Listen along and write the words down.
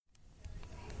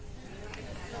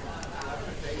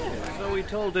we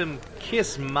told him,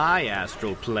 kiss my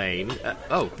astral plane.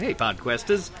 Hey,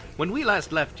 Podquesters. When we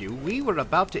last left you, we were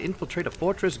about to infiltrate a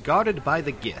fortress guarded by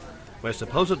the Gith, where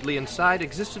supposedly inside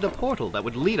existed a portal that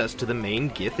would lead us to the main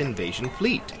Gith invasion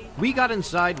fleet. We got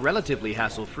inside relatively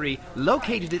hassle-free,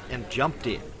 located it, and jumped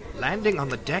in, landing on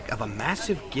the deck of a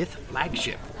massive Gith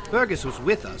flagship. Fergus was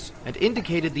with us and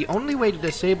indicated the only way to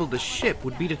disable the ship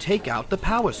would be to take out the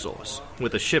power source.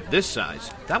 With a ship this size,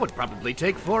 that would probably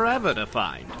take forever to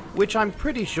find, which I'm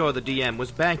pretty sure the DM was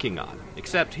banking on,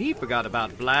 except he forgot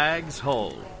about Blag's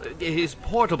hull, his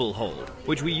portable hull,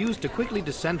 which we used to quickly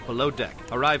descend below deck,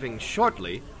 arriving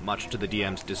shortly, much to the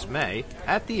DM's dismay,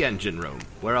 at the engine room,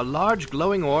 where a large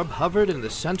glowing orb hovered in the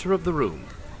center of the room.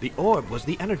 The orb was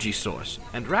the energy source,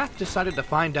 and Wrath decided to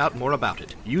find out more about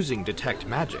it, using Detect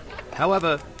Magic.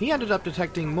 However, he ended up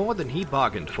detecting more than he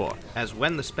bargained for, as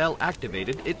when the spell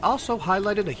activated, it also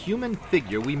highlighted a human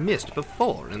figure we missed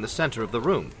before in the center of the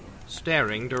room,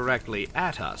 staring directly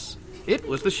at us. It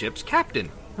was the ship's captain,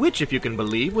 which, if you can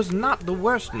believe, was not the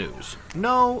worst news.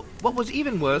 No, what was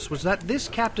even worse was that this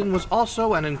captain was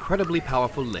also an incredibly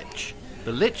powerful lich.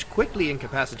 The Lich quickly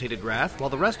incapacitated Wrath, while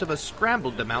the rest of us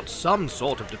scrambled to mount some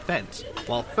sort of defense,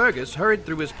 while Fergus hurried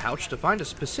through his pouch to find a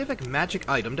specific magic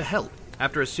item to help.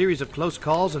 After a series of close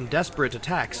calls and desperate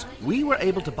attacks, we were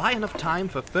able to buy enough time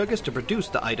for Fergus to produce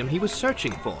the item he was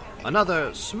searching for,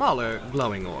 another, smaller,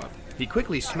 glowing orb. He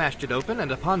quickly smashed it open,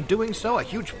 and upon doing so, a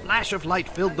huge flash of light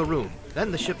filled the room.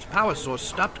 Then the ship's power source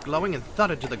stopped glowing and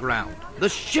thudded to the ground. The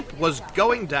ship was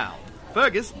going down.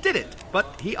 Fergus did it,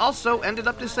 but he also ended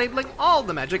up disabling all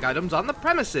the magic items on the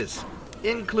premises,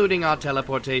 including our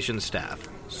teleportation staff.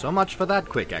 So much for that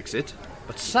quick exit.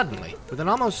 But suddenly, with an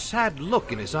almost sad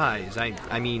look in his eyes,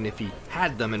 I mean if he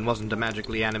had them and wasn't a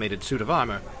magically animated suit of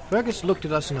armor, Fergus looked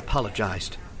at us and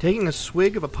apologized, taking a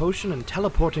swig of a potion and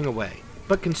teleporting away,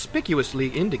 but conspicuously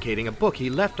indicating a book he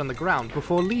left on the ground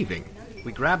before leaving.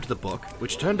 We grabbed the book,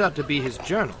 which turned out to be his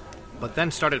journal, but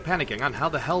then started panicking on how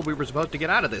the hell we were supposed to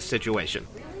get out of this situation.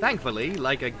 Thankfully,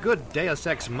 like a good Deus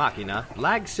Ex Machina,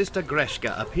 Blag's sister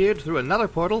Greshka appeared through another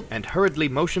portal and hurriedly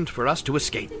motioned for us to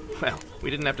escape. Well, we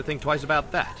didn't have to think twice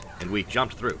about that, and we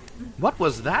jumped through. What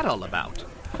was that all about?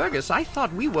 Fergus, I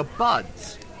thought we were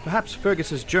buds. Perhaps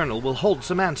Fergus's journal will hold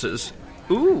some answers.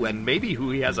 Ooh, and maybe who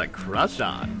he has a crush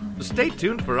on. Stay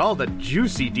tuned for all the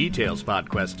juicy details,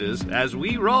 Podquesters, as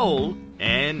we roll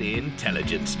an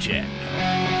intelligence check.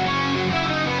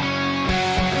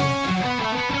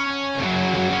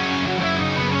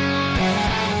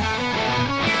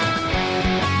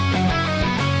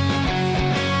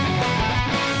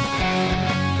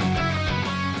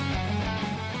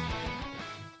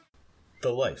 The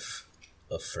Life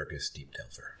of Fergus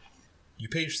Deepdelver. You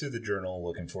page through the journal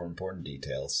looking for important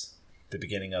details. The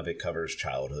beginning of it covers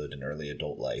childhood and early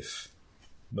adult life.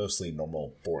 Mostly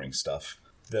normal, boring stuff.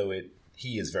 Though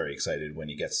he is very excited when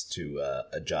he gets to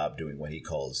a job doing what he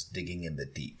calls digging in the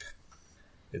deep.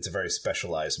 It's a very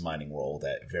specialized mining role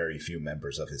that very few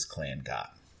members of his clan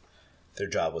got. Their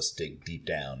job was to dig deep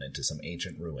down into some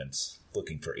ancient ruins,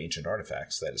 looking for ancient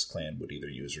artifacts that his clan would either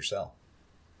use or sell.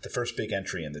 The first big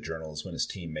entry in the journal is when his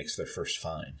team makes their first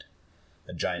find.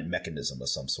 A giant mechanism of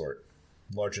some sort,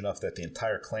 large enough that the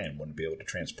entire clan wouldn't be able to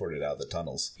transport it out of the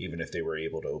tunnels, even if they were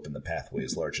able to open the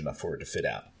pathways large enough for it to fit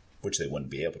out, which they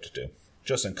wouldn't be able to do.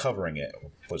 Just uncovering it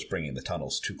was bringing the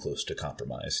tunnels too close to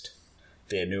compromised.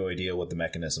 They had no idea what the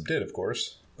mechanism did, of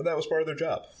course, but that was part of their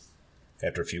job.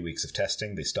 After a few weeks of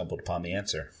testing, they stumbled upon the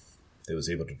answer. They was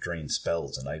able to drain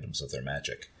spells and items of their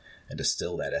magic, and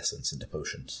distill that essence into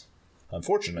potions.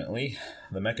 Unfortunately,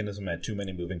 the mechanism had too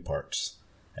many moving parts,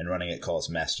 and running it caused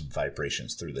massive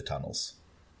vibrations through the tunnels.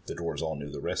 The dwarves all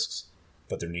knew the risks,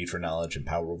 but their need for knowledge and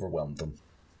power overwhelmed them.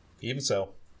 Even so,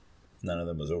 none of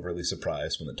them was overly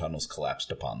surprised when the tunnels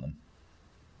collapsed upon them.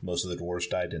 Most of the dwarves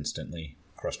died instantly,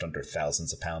 crushed under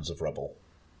thousands of pounds of rubble.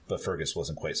 But Fergus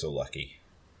wasn't quite so lucky.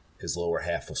 His lower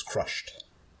half was crushed,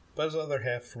 but his other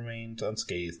half remained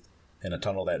unscathed, in a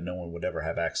tunnel that no one would ever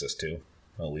have access to,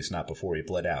 well, at least not before he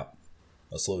bled out.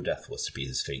 A slow death was to be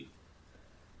his fate.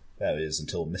 That is,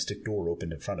 until a mystic door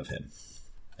opened in front of him,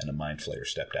 and a Mind Flayer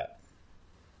stepped out.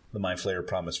 The Mind Flayer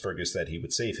promised Fergus that he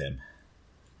would save him,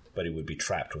 but he would be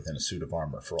trapped within a suit of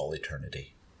armor for all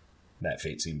eternity. That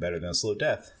fate seemed better than a slow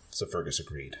death, so Fergus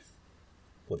agreed.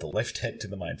 With a life debt to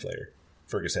the Mind Flayer,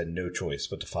 Fergus had no choice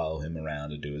but to follow him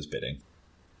around and do his bidding.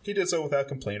 He did so without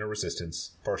complaint or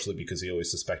resistance, partially because he always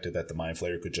suspected that the Mind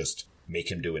Flayer could just make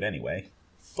him do it anyway.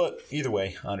 But either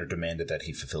way, Honor demanded that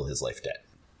he fulfill his life debt.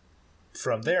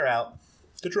 From there out,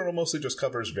 the journal mostly just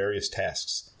covers various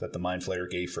tasks that the Mind Flayer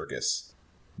gave Fergus.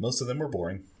 Most of them were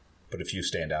boring, but a few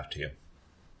stand out to you.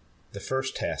 The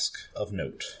first task of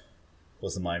note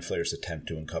was the Mind Flayer's attempt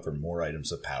to uncover more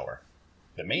items of power.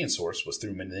 The main source was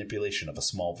through manipulation of a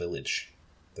small village.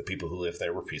 The people who lived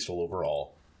there were peaceful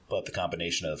overall, but the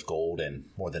combination of gold and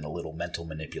more than a little mental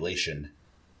manipulation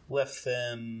left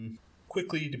them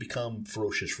quickly to become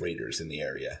ferocious raiders in the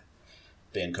area.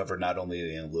 They uncovered not only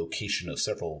the location of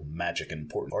several magic and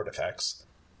important artifacts,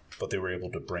 but they were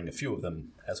able to bring a few of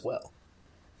them as well.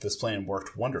 This plan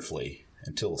worked wonderfully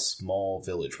until a small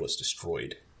village was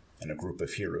destroyed, and a group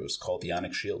of heroes called the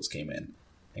Onyx Shields came in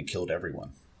and killed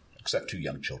everyone, except 2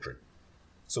 young children.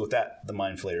 So with that, the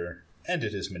Mind Flayer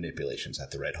ended his manipulations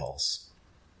at the Red Halls.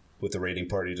 With the raiding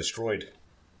party destroyed,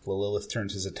 Lilith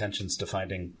turned his attentions to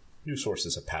finding new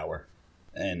sources of power,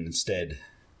 and instead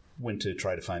went to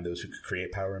try to find those who could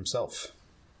create power himself.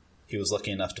 He was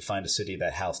lucky enough to find a city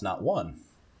that housed not 1,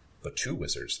 but 2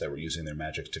 wizards that were using their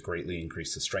magic to greatly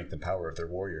increase the strength and power of their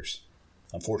warriors.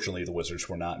 Unfortunately, the wizards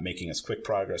were not making as quick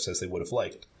progress as they would have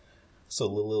liked, so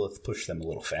Lilith pushed them a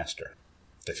little faster.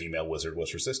 The female wizard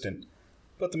was resistant,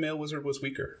 but the male wizard was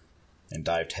weaker, and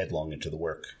dived headlong into the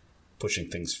work, pushing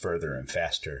things further and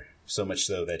faster, so much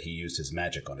so that he used his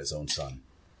magic on his own son.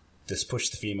 This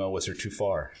pushed the female wizard too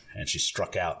far, and she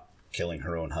struck out, killing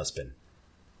her own husband.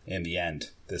 In the end,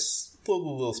 this slowed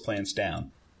Lilith's plans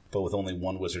down, but with only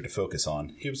 1 wizard to focus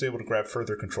on, he was able to grab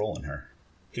further control in her.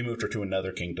 He moved her to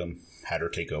another kingdom, had her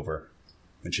take over,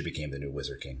 and she became the new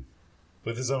Wizard King.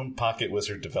 With his own pocket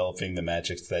wizard developing the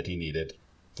magics that he needed,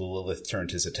 Lilith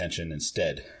turned his attention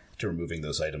instead to removing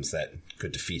those items that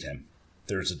could defeat him.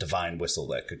 There is a divine whistle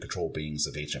that could control beings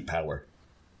of ancient power.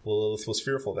 Lilith was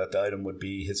fearful that the item would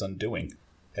be his undoing,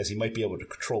 as he might be able to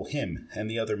control him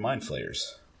and the other Mind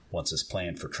Flayers, once his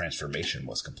plan for transformation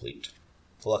was complete.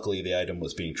 Luckily, the item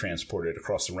was being transported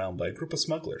across the realm by a group of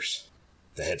smugglers.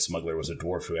 The head smuggler was a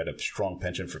dwarf who had a strong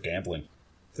penchant for gambling.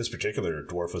 This particular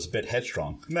dwarf was a bit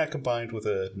headstrong, and that combined with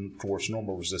a dwarf's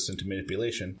normal resistance to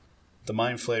manipulation, the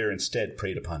Mind Flayer instead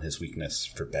preyed upon his weakness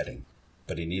for betting.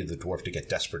 But he needed the dwarf to get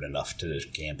desperate enough to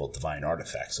gamble divine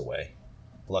artifacts away.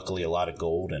 Luckily, a lot of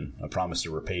gold and a promise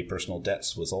to repay personal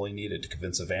debts was all he needed to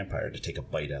convince a vampire to take a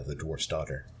bite out of the dwarf's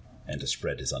daughter, and to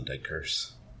spread his undead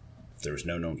curse. There was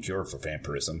no known cure for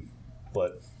vampirism,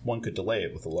 but one could delay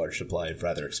it with a large supply of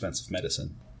rather expensive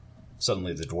medicine.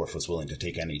 Suddenly the dwarf was willing to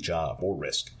take any job or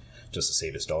risk just to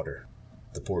save his daughter.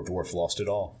 The poor dwarf lost it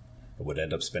all, and would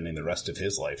end up spending the rest of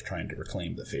his life trying to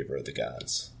reclaim the favor of the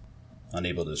gods.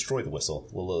 Unable to destroy the whistle,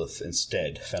 Lilith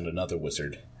instead found another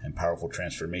wizard and powerful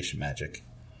transformation magic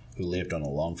who lived on a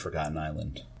long-forgotten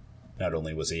island. Not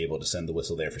only was he able to send the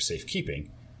whistle there for safekeeping,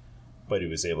 but he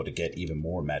was able to get even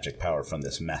more magic power from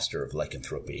this master of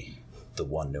lycanthropy, the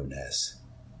one known as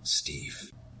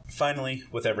Steve. Finally,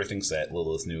 with everything set,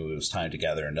 Lilith knew it was time to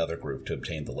gather another group to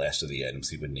obtain the last of the items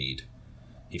he would need.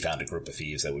 He found a group of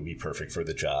thieves that would be perfect for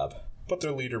the job, but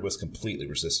their leader was completely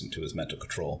resistant to his mental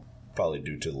control, probably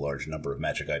due to the large number of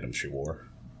magic items she wore.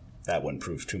 That wouldn't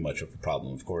prove too much of a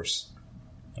problem, of course.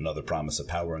 Another promise of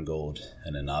power and gold,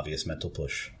 and an obvious mental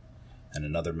push, and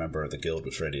another member of the guild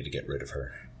was ready to get rid of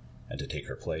her, and to take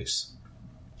her place.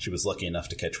 She was lucky enough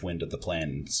to catch wind of the plan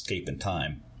and escape in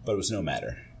time, but it was no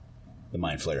matter. The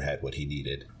Mind Flayer had what he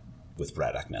needed, with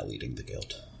Braddock now leading the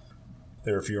guild.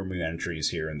 There are a few more entries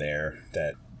here and there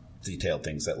that detailed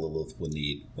things that Lilith would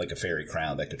need, like a fairy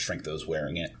crown that could shrink those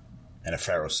wearing it, and a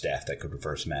pharaoh staff that could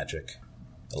reverse magic,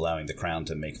 allowing the crown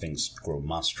to make things grow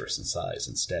monstrous in size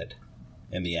instead.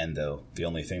 In the end, though, the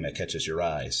only thing that catches your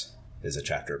eyes is a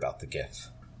chapter about the Gith.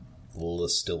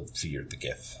 Lilith still feared the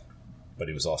Gith, but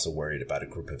he was also worried about a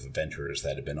group of adventurers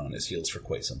that had been on his heels for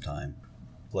quite some time,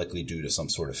 likely due to some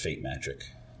sort of fate magic.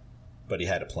 But he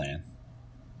had a plan,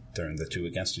 turning the two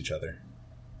against each other.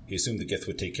 He assumed the Gith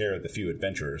would take care of the few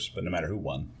adventurers, but no matter who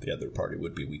won, the other party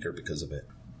would be weaker because of it.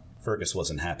 Fergus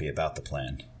wasn't happy about the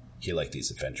plan. He liked these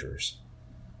adventurers.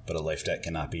 But a life debt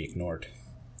cannot be ignored,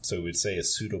 so he would stay a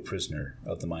pseudo-prisoner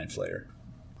of the Mind Flayer,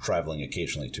 traveling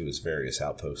occasionally to his various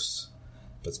outposts,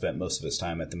 but spent most of his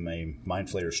time at the Mind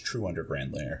Flayer's true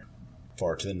underground lair,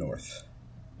 far to the north,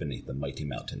 beneath the mighty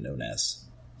mountain known as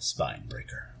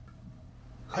Spinebreaker.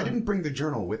 I didn't bring the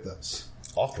journal with us.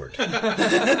 Awkward. I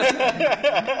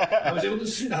was able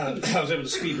to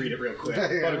speed read it real quick.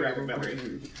 Photographic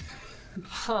memory.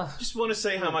 Huh. Just want to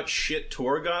say how much shit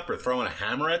Tor got for throwing a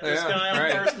hammer at this guy on the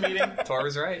first meeting. Tor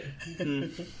was right. You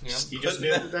just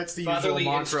knew. That's the usual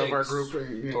mantra of our group.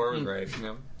 Tor was right.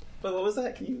 Yeah. But what was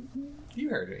that? You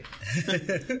heard me.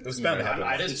 It was bound to happen.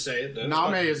 I didn't say it.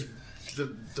 Name is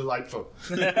delightful.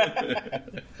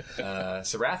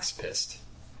 Sarath's pissed.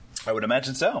 I would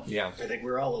imagine so. Yeah. I think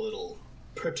we're all a little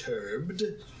perturbed.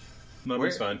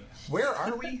 Nobody's fine. Where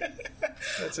are we?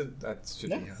 That should be.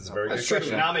 It's a very good Sure,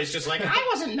 question. Name's just like, I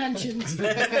wasn't mentioned.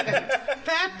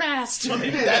 That bastard.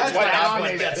 That's what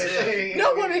Name is.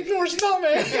 No one ignores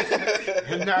Name!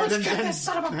 And now Let's get this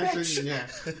son of a bitch. Yeah.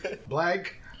 Blag,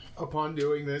 upon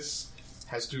doing this,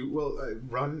 has to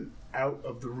run out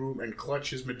of the room and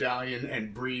clutch his medallion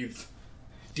and breathe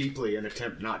deeply and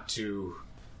attempt not to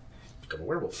become a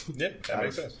werewolf. Yeah, that Out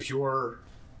makes of sense. pure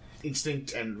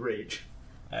instinct and rage.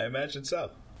 I imagine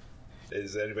so.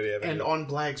 Does anybody have any... And on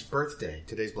Blag's birthday.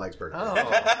 Today's Blag's birthday. Oh,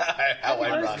 How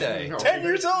ironic. birthday. No, 10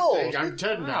 years old! I'm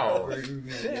 10 now. Wow.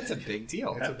 That's a big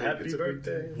deal. Happy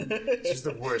birthday. This is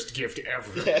the worst gift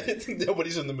ever.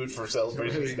 Nobody's in the mood for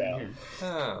celebrations now.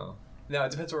 Oh. No,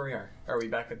 it depends where we are. Are we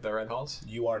back at the Red Halls?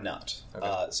 You are not.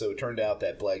 Okay. So it turned out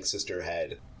that Blag's sister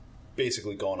had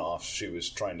basically gone off. She was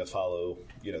trying to follow,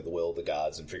 the will of the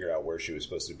gods and figure out where she was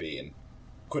supposed to be, and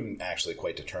couldn't actually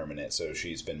quite determine it, so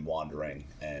she's been wandering,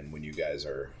 and when you guys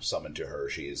are summoned to her,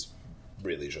 she is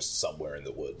really just somewhere in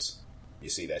the woods. You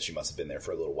see that she must have been there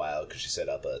for a little while, because she set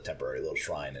up a temporary little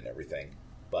shrine and everything,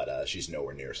 but she's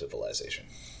nowhere near civilization.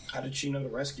 How did she know to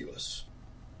rescue us?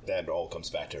 That all comes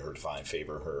back to her divine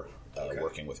favor, her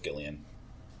working with Gillian.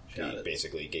 She Got it.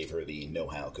 basically gave her the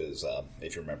know-how, because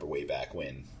if you remember way back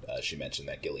when, she mentioned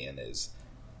that Gillian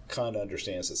kind of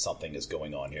understands that something is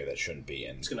going on here that shouldn't be,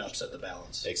 and It's going to upset the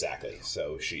balance. exactly.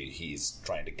 So he's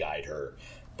trying to guide her,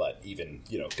 but even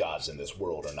gods in this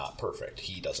world are not perfect.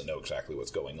 He doesn't know exactly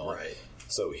what's going on, Right.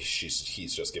 So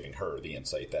he's just giving her the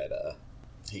insight that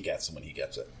he gets when he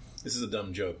gets it. This is a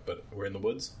dumb joke, but we're in the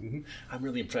woods. Mm-hmm. I'm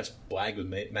really impressed Blag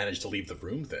would manage to leave the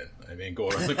room then. I mean, go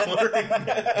around the corner.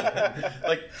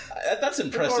 That's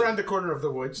impressive. Go around the corner of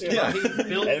the woods. Yeah.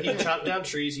 He chopped down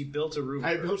trees. He built a room.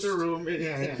 I built a room.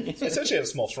 Yeah. Essentially, a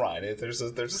small shrine. There's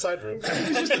a side room. It's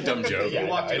just a dumb joke. Yeah. He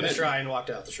walked I to the know. shrine, walked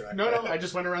out the shrine. No, I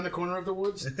just went around the corner of the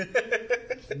woods.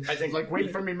 I think, Like,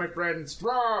 wait for me, my friends.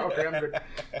 Rah! Okay, I'm good.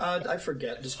 I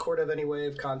forget. Does Court have any way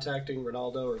of contacting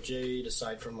Ronaldo or Jade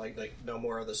aside from like no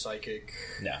more of the psychic?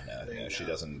 No, she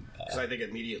doesn't. Because I think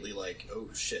immediately like, oh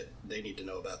shit, they need to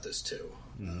know about this too.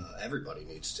 Everybody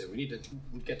needs to. We need to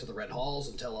get to the Red Halls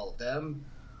and tell all of them.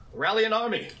 Rally an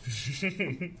army.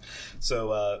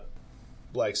 So,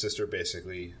 Blag's sister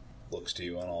basically looks to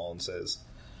you on all and says,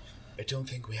 I don't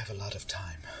think we have a lot of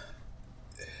time.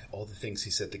 All the things he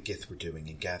said the Gith were doing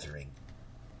and gathering,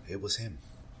 it was him.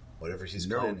 Whatever he's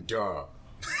No, planning. duh.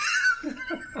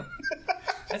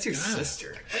 That's your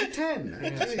sister.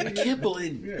 10. I can't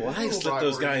believe Blag slit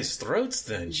those guys' throats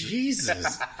then.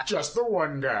 Jesus. Just the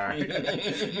one guy.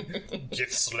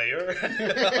 Gith Slayer?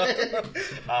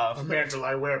 A mantle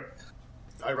I wear.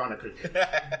 Ironically.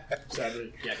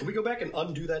 Sadly. Yeah, can we go back and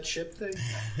undo that ship thing?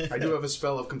 I do have a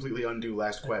spell of completely undo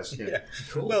last quest. Yeah.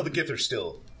 Cool. Well, the Gith are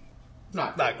still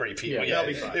Not great people. Yeah, they'll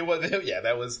be fine. It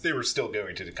was, they were still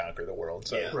going to conquer the world.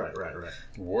 So. Yeah. Right.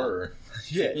 Were.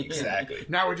 Yeah, exactly.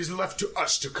 Now it is left to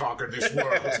us to conquer this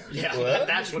world. Yeah,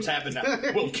 that's what's happened now.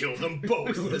 We'll kill them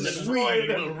both, and then we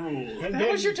will rule. And that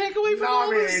was your takeaway from all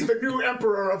this? The new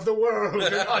emperor of the world,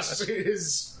 and us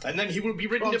is... And then he will be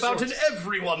written about in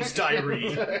everyone's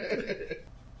diary.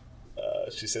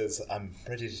 She says, I'm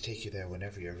ready to take you there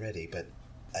whenever you're ready, but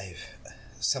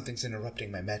something's interrupting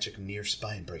my magic near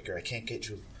Spinebreaker. I can't get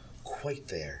you quite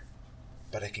there,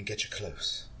 but I can get you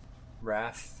close.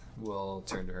 Wrath will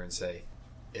turn to her and say,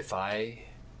 If I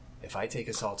take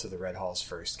us all to the Red Halls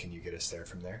first, can you get us there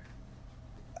from there?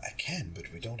 I can, but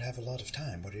we don't have a lot of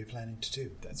time. What are you planning to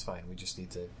do? That's fine.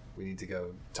 We need to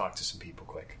go talk to some people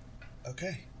quick.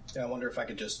 Okay. Yeah, I wonder if I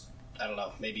could just, I don't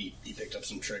know, maybe he picked up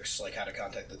some tricks, like how to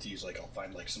contact the thieves, like I'll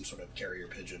find like some sort of carrier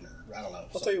pigeon, or I don't know.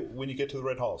 I'll tell you, when you get to the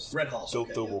Red Halls. Red Halls,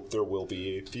 There will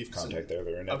be a thief contact there.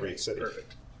 They're in every city.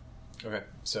 Perfect. Okay,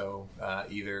 so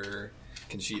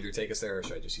can she either take us there, or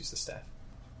should I just use the staff?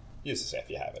 Use the staff,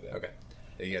 you have it. Okay.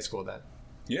 Are you guys cool with that?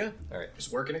 Yeah. All right.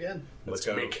 It's working again. Let's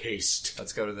go. make haste.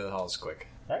 Let's go to the halls quick.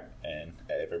 All right. And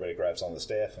everybody grabs on the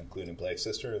staff, including Blag's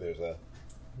sister. There's a...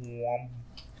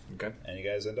 Okay. And you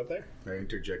guys end up there? I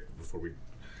interject before we...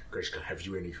 Grishka, have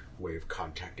you any way of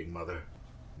contacting Mother?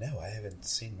 No, I haven't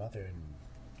seen Mother in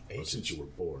Well, ages. since you were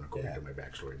born, according Yeah. to my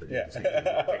backstory. But Yeah.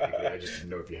 technically, I just didn't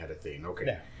know if you had a thing.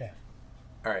 Okay. Yeah.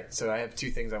 All right, so I have two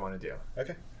things I want to do.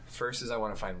 Okay. First is I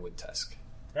want to find Wood Tusk.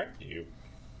 All right. You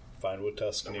find Wood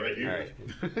Tusk near right you. All right.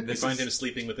 You find him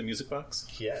sleeping with the music box?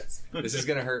 Yes. This is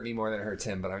going to hurt me more than it hurts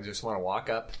him, but I just want to walk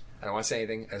up. I don't want to say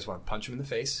anything. I just want to punch him in the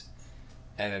face.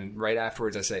 And then right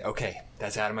afterwards, I say, okay,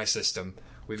 that's out of my system.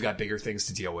 We've got bigger things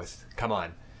to deal with. Come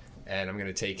on. And I'm going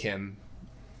to take him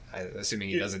assuming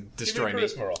he doesn't Give destroy me a me.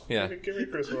 charisma roll. Yeah. Give me a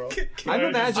charisma roll. I'm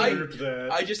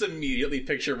imagining. I just immediately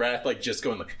picture Wrath like just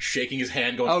going like shaking his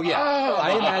hand, going, Oh yeah,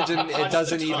 I imagine it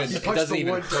doesn't Punch even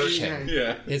the wood hurt tree him. and-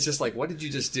 yeah. It's just like, what did you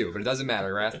just do? But it doesn't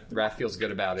matter. Wrath feels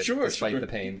good about it, Sure, despite sure. the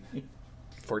pain.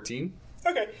 14.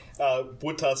 Okay.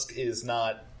 Woodtusk is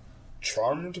not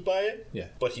charmed by it. Yeah.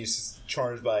 But he's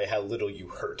charmed by how little you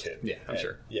hurt him. Yeah, I'm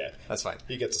sure. Yeah. That's fine.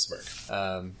 He gets a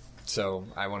smirk. So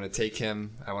I want to take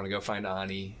him. I want to go find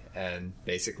Ani and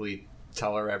basically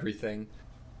tell her everything.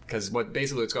 Because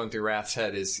what's going through Wrath's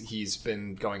head is he's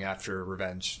been going after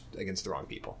revenge against the wrong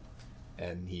people,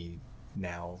 and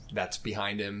that's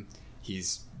behind him.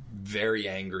 He's very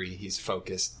angry. He's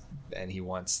focused, and he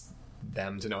wants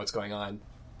them to know what's going on.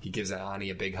 He gives Ani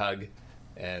a big hug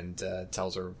and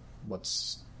tells her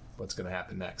what's going to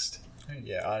happen next.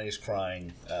 Yeah, Ani's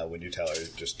crying when you tell her,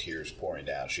 just tears pouring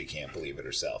down. She can't believe it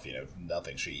herself.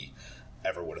 Nothing she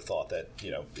ever would have thought that,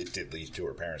 it did lead to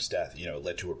her parents' death. It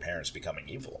led to her parents becoming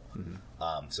evil.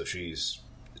 Mm-hmm. So she's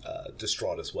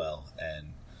distraught as well,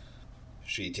 and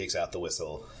she takes out the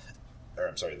whistle,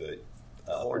 the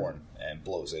horn, and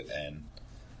blows it, and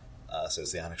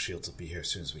says, "The Onyx Shields will be here as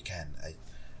soon as we can.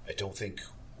 I don't think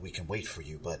we can wait for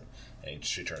you, but..." And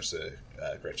she turns to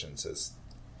Gretchen and says,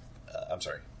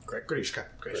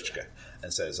 Grishka.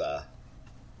 and says,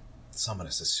 "Summon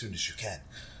us as soon as you can,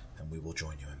 and we will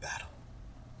join you in battle."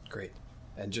 Great.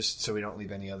 And just so we don't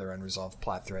leave any other unresolved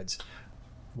plot threads,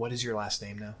 what is your last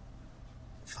name now?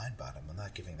 Fine, Bottom. I'm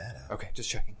not giving that up. Okay, just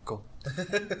checking. Cool.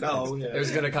 No, It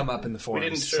was going to come up in the we forums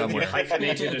didn't sort of somewhere.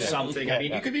 hyphenate it or something. I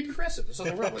mean, you could be progressive. There's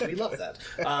nothing wrong with it. We love that.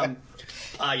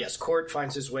 Yes, Court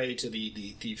finds his way to the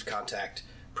Thieves' Contact,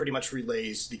 pretty much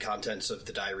relays the contents of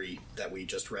the diary that we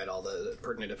just read, all the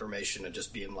pertinent information, and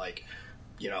just being like,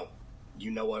 you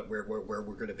know what, where we're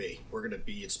going to be. We're going to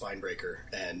be at Spinebreaker,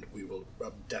 and we will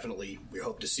definitely, we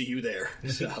hope to see you there.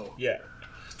 So Yeah.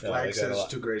 No, I Flag got a says lot.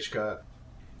 to Grishka,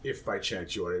 if by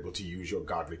chance you are able to use your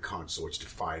godly consorts to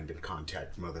find and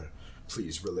contact Mother,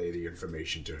 please relay the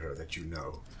information to her that you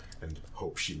know, and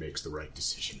hope she makes the right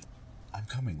decision. I'm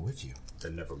coming with you.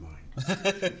 Then never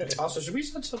mind. also, should we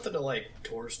send something to like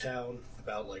Torstown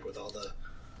about like with all the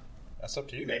That's up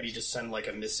to you maybe guys. just send like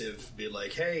a missive, be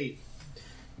like, hey,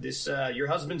 this your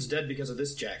husband's dead because of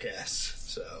this jackass.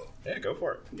 So Yeah, go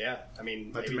for it. yeah, I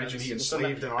mean, Not to maybe mention that's- he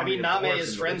enslaved an I army mean, of Name dwarves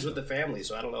is in friends the with the family,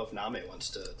 so I don't know if Name wants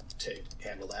to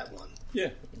handle that one. Yeah.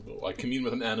 I commune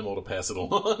with an animal to pass it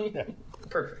along.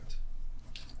 Perfect.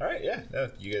 All right, yeah.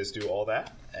 You guys do all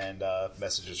that, and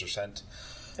messages are sent.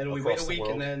 And we Across wait a the week,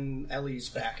 world. and then Ellie's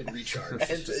back and recharged.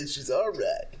 And she's all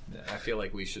right. I feel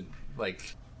like we should, been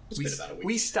about a week.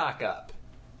 we stock up.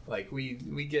 Like, we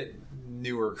get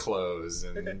newer clothes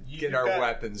and Okay, get you've our got-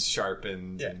 weapons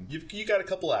sharpened. Yeah, And you got a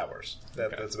couple hours.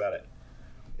 Okay. That's about it.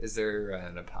 is there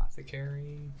an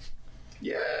apothecary?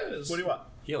 Yes. What do you want?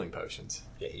 Healing potions.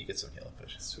 Yeah, you get some healing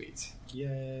potions. Sweet.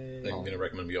 Yay. I'm going to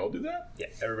recommend we all do that. Yeah,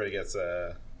 everybody gets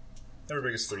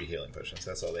 3 healing potions.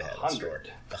 That's all they had in store.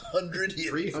 100 healing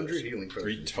 300 potions. healing potions.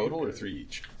 3 total or 3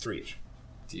 each? 3 each.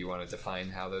 Do you want to define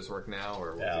how those work now,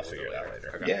 or Yeah, I'll deal with figure it out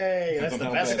later. Okay. Yay, that's the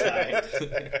best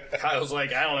kind. Kyle's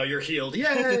like, I don't know, you're healed. Yay!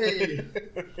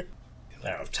 I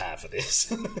don't have time for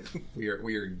this. We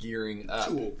are gearing up.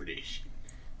 Over this.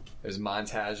 There's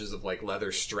montages of like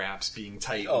leather straps being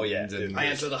tightened. Oh, yeah, and dude. I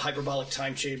enter the hyperbolic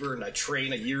time chamber and I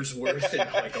train a year's worth in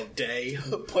like a day.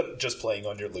 Just playing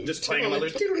on your lute. Just playing on my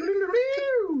lute.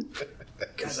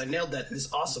 Guys, I nailed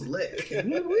this awesome lick.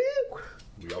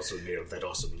 We also nailed that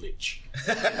awesome lich.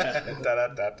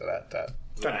 Da-da-da-da-da.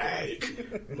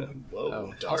 Whoa,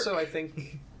 Oh, dark. also, I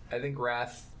think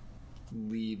Wrath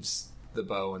leaves the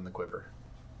bow in the quiver.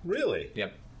 Really?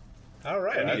 Yep, All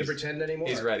right. Do you need I to just- pretend anymore?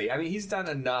 he's ready. I mean, he's done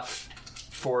enough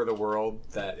for the world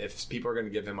that if people are going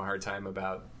to give him a hard time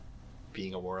about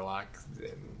being a warlock,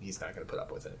 then he's not going to put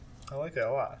up with it. I like that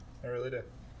a lot. I really do.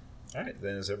 All right,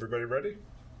 then is everybody ready?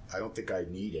 I don't think I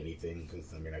need anything,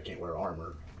 because, I can't wear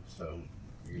armor. So,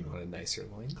 You want a nicer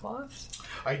loincloth?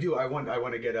 I do. I want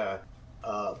to get a...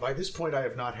 by this point, I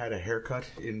have not had a haircut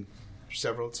in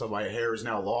several, so my hair is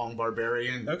now long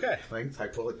barbarian Okay. length. I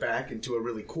pull it back into a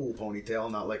really cool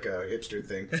ponytail, not like a hipster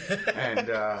thing.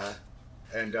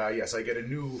 and yes, I get a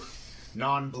new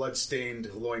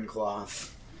non-blood-stained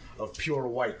loincloth of pure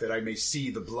white that I may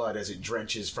see the blood as it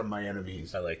drenches from my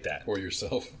enemies. I like that. Or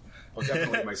yourself. Oh,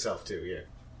 definitely myself, too, yeah.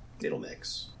 It'll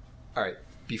mix. All right.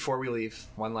 Before we leave,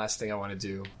 one last thing I want to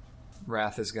do.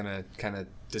 Wrath is going to kind of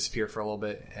disappear for a little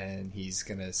bit, and he's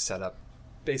going to set up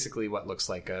basically what looks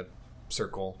like a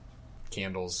circle,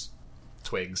 candles,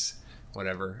 twigs,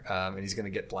 whatever, and he's going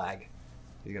to get Blag.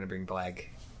 He's going to bring Blag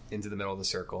into the middle of the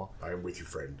circle. I am with you,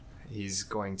 friend. He's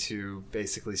going to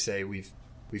basically say, we've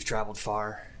traveled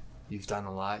far. You've done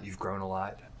a lot. You've grown a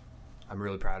lot. I'm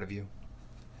really proud of you.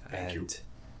 Thank you.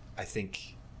 I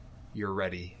think you're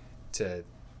ready to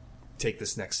take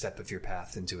this next step of your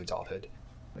path into adulthood.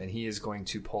 And he is going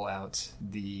to pull out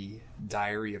the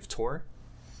Diary of Tor,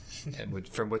 and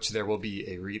from which there will be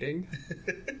a reading.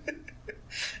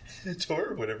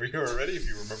 Tor, whenever you are ready, if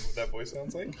you remember what that voice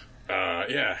sounds like.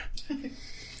 Yeah.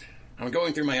 I'm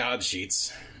going through my odd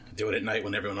sheets. I do it at night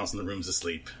when everyone else in the room's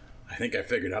asleep. I think I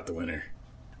figured out the winner.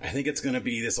 I think it's going to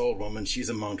be this old woman. She's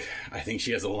a monk. I think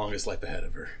she has the longest life ahead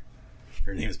of her.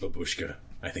 Her name's Babushka.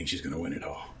 I think she's going to win it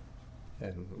all.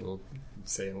 And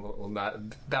we'll not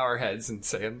bow our heads and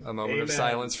say a moment of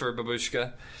silence for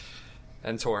Babushka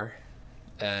and Tor.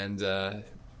 And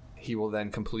he will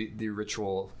then complete the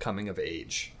ritual coming of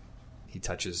age. He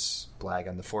touches Blag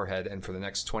on the forehead, and for the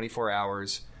next 24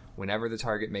 hours, whenever the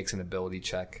target makes an ability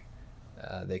check,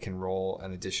 they can roll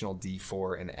an additional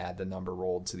d4 and add the number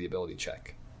rolled to the ability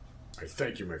check. I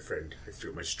thank you, my friend. I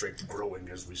feel my strength growing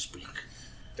as we speak.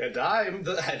 And I'm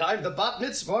the bar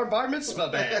mitzvah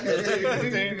band.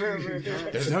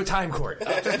 There's no time, Court.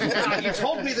 You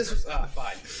told me this was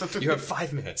fine. You have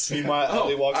 5 minutes. Meanwhile,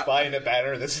 Ellie walks by in a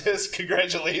banner that says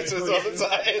congratulations on the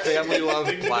side. Family love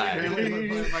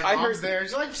Blag. I heard there.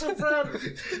 She's like, so proud.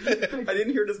 I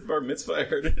didn't hear it as bar mitzvah. I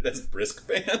heard it as brisk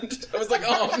band. I was like,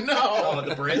 oh no. Oh,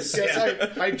 the brisk.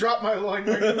 Yes, I dropped my loin.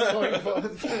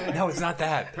 No, it's not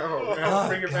that. Oh, man,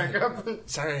 bring it back up.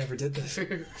 Sorry I ever did this.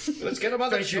 Let's get him on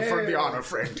the Thank you for the honor,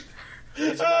 friend.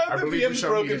 I believe you shall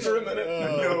broken need for a minute.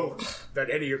 know that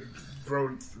any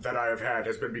growth that I have had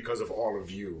has been because of all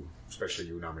of you, especially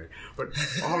you, Nami. But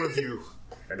all of you,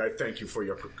 and I thank you for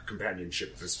your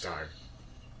companionship this time.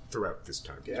 Throughout this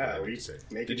time. Yeah, we say.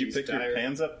 Did you pick your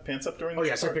pants up during Oh, this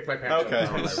yes, I part? picked my pants Okay.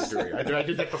 up. I was doing. I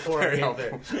did that before I came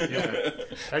there. Yeah.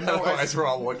 And no, Otherwise, we're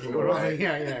all looking away.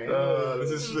 Yeah.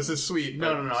 This is sweet.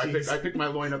 No. I picked my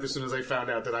loin up as soon as I found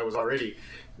out that I was already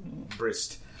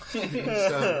brist. So,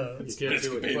 you can't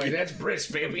do it. Like, that's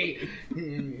brist, baby.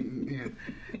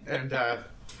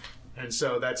 And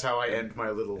so that's how I end my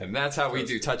little. And that's how we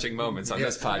do touching moments on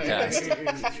this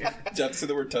podcast. Jeff said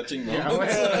the word touching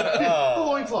moments. The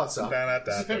loincloth sock.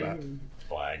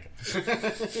 Flag.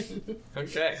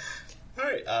 Okay. All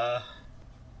right,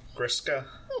 Griska.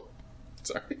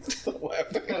 Sorry. Stop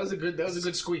laughing. That was a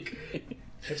good squeak.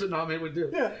 That's what Nami would do.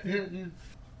 Yeah.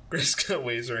 Griska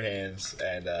waves her hands,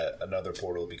 and another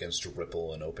portal begins to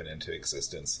ripple and open into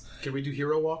existence. Can we do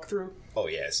hero walkthrough? Oh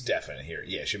yeah, it's definite here.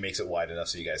 Yeah, she makes it wide enough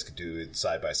so you guys could do it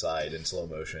side by side in slow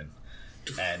motion.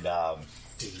 And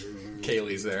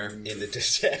Kaylee's there. in the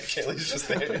Kelly's just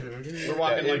there. We're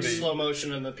walking Yeah, like the- slow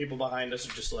motion, and the people behind us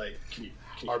are just like, can you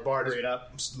Our bard hurry is it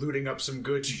up? looting up some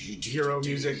good hero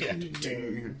music.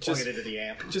 Plug it into the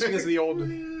amp. Just because the old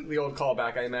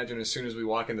callback, I imagine as soon as we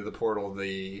walk into the portal,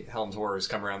 the Helm's Horrors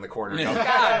come around the corner and go,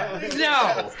 God,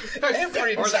 no!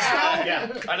 Or that,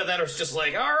 yeah. Either that or it's just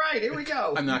like, all right, here we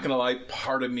go. I'm not gonna lie,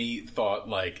 part of me thought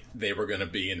like they were gonna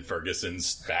be in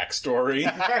Ferguson's backstory.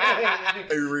 I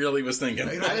really was thinking.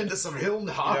 Got into some Hiln You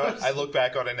know what? I look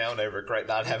back on it now and I regret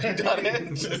not having done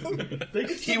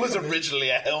it. He was originally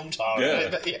a helm tar. Yeah.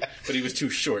 But he was too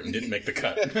short and didn't make the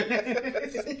cut.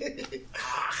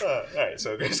 Alright,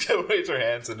 so Griska waves her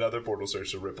hands, another portal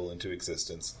starts to ripple into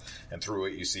existence, and through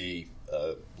it you see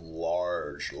a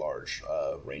large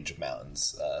range of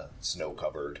mountains,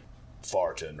 snow-covered.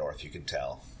 Far to the north you can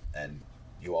tell, and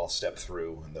you all step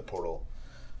through, and the portal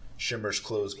shimmers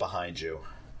closed behind you,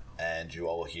 and you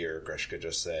all hear Grishka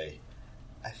just say,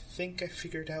 I think I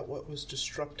figured out what was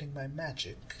disrupting my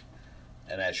magic.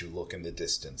 And as you look in the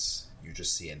distance, you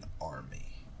just see an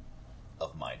army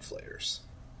of mind flayers.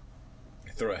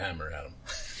 Throw a hammer at him.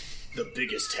 The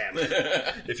biggest hammer.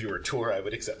 If you were Tor, I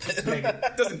would accept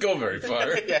it. Doesn't go very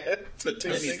far. Yeah. It's a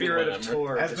tiny Spirit little of hammer.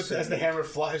 Tor. As the hammer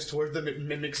flies toward them, it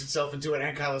mimics itself into an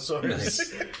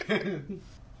ankylosaurus.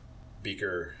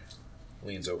 Beaker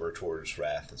leans over towards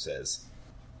Wrath and says,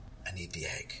 I need the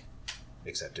egg.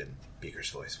 Except in Beaker's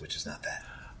voice, which is not that.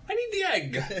 I need the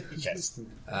egg. Yes.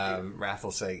 Wrath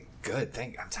will say, good,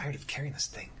 I'm tired of carrying this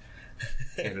thing.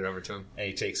 Hand it over to him. And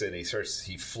he takes it and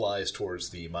he flies towards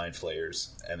the mind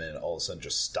flayers, and then all of a sudden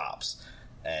just stops.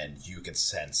 And you can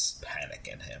sense panic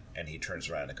in him. And he turns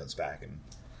around and comes back and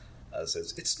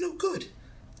says, it's no good.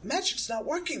 Magic's not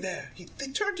working there. They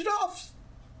turned it off.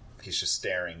 He's just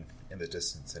staring in the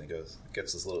distance, and he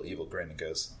gets this little evil grin and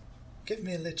goes, give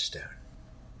me a Lichstone.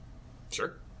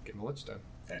 Sure. Give him a Lichstone.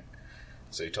 Right.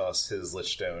 So he tosses his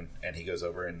Lichstone, and he goes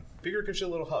over, and Beaker gives you a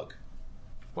little hug.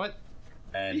 What?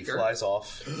 And Beaker? he flies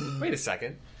off Wait a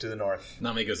second. to the north.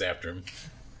 Nami goes after him.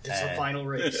 It's the final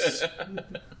race.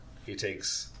 He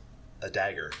takes a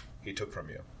dagger he took from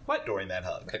you. What? During that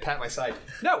hug. I pat my side.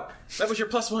 No! That was your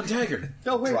 +1 dagger.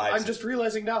 No, wait, Drives I'm it. just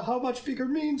realizing now how much bigger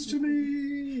means to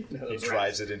me. He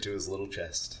drives it into his little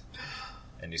chest.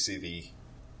 And you see the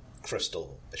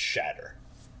crystal shatter.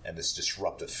 And this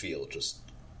disruptive field just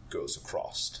goes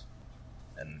across.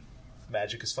 And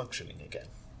magic is functioning again.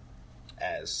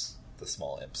 As the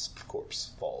small imp's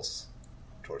corpse falls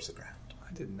towards the ground.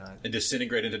 I did not. And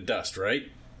disintegrate into dust, right?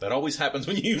 That always happens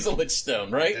when you use a lich stone,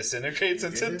 right? Disintegrates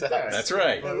into dust. That's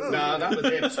right. No, not with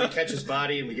him. So we catch his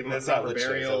body and we give him That's a not proper lich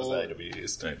burial. That was burial. the item you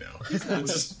used. I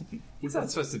know. He's not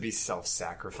supposed to be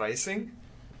self-sacrificing.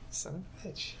 Son of a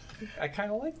bitch. I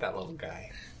kind of like that little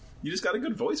guy. You just got a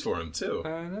good voice for him, too.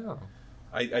 I know.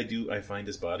 I find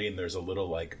his body, and there's a little,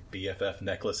 like, BFF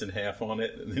necklace in half on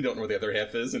it, and you don't know where the other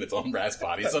half is, and it's on Rath's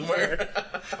body somewhere.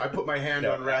 I put my hand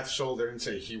on Rath's shoulder and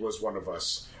say, he was one of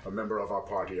us, a member of our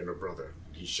party and a brother.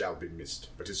 He shall be missed,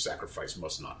 but his sacrifice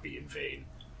must not be in vain.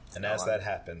 And as that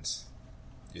happens,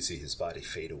 you see his body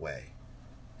fade away.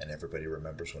 And everybody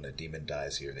remembers when a demon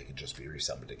dies here, they can just be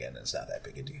resummoned again, and it's not that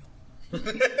big a deal.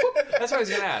 That's what I was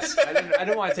going to ask. I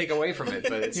didn't want to take away from it,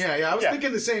 but it's... Yeah, I was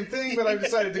thinking the same thing, but I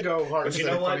decided to go hard. But you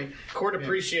know what? Funny. Court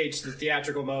appreciates the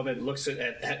theatrical moment, looks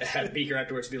at Beaker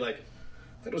afterwards and be like,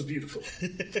 that was beautiful.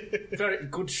 Very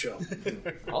good show.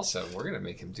 Also, we're going to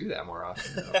make him do that more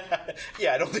often, though.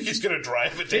 Yeah, I don't think he's going to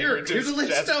drive a dagger into Here's a his lit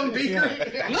chest. stone, Beaker.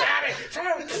 Got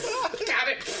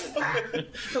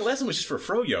it! The last one was just for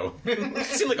Froyo. It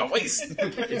seemed like a waste.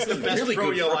 It's the best Really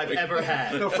good froyo I've froyo. ever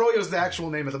had. No, Froyo's the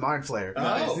actual name of the Mind Flayer.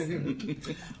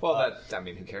 Well,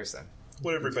 who cares then?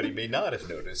 What everybody may not have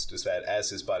noticed is that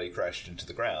as his body crashed into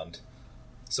the ground,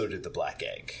 so did the black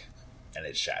egg, and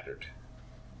it shattered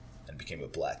and became a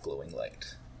black glowing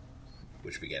light,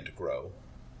 which began to grow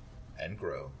and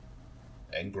grow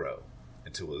and grow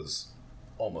until it was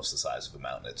almost the size of a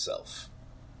mountain itself.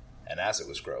 And as it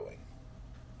was growing,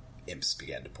 imps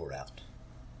began to pour out.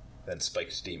 Then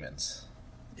spiked demons.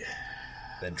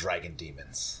 Then dragon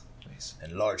demons. Nice.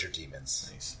 And larger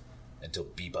demons. Nice. Until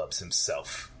Bebubs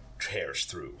himself tears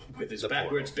through With his the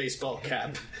backwards portal. baseball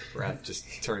cap. Wrath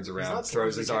just turns around, not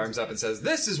throws his supposed arms up, and says,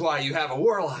 "This is why you have a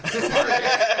warlock."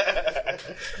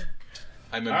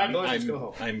 I'm right, boys, let's go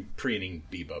home. I'm preening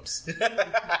Bebubs.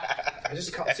 I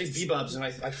just say B-Bubs, and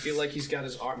I feel like he's got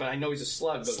his arm, but I know he's a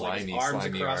slug, but like Slimy, his arms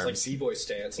slimy across arms. like C-Boy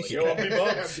stance. Like, yo,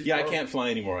 B-Bubs. Yeah, I can't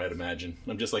fly anymore, I'd imagine.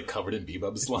 I'm just like covered in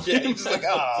Bebubs slime. Yeah, he's like,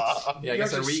 ah. Yeah, I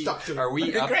guess guys are stuck to are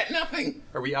we up? Regret nothing.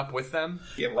 Are we up with them?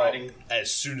 Yeah, riding.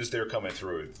 As soon as they're coming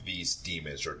through, these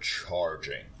demons are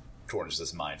charging towards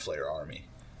this Mind Flayer army.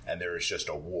 And there is just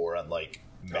a war unlike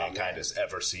mankind has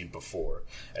ever seen before.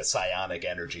 As psionic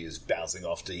energy is bouncing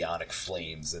off demonic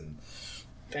flames and...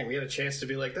 Dang, we had a chance to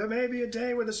be like, there may be a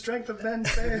day where the strength of men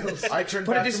fails. I turned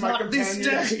but back it is to my not this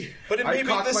companions. day. But it I may be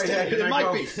cocked this my head day. and It I might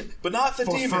go, be. But not the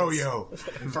For demons. Froyo.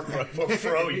 For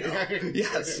Froyo.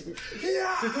 Yes.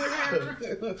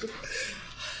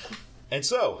 And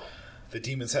so, the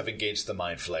demons have engaged the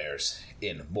Mind Flayers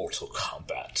in mortal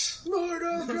combat.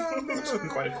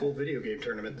 Quite a cool video game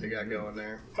tournament they got going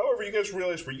there. However, you guys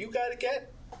realize where you gotta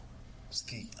get is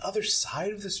the other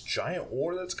side of this giant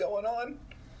war that's going on.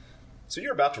 So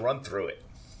you're about to run through it.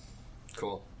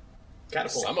 Cool.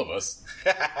 Catapult. Some of us.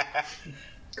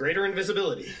 Greater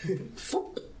invisibility.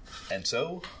 And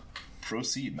so,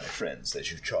 proceed, my friends, as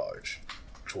you charge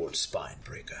towards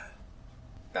Spinebreaker.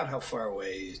 About how far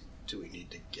away do we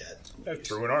need to get?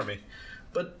 Through an army.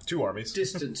 But 2 armies.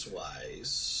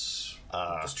 distance-wise,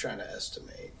 I'm just trying to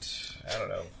estimate. I don't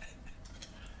know.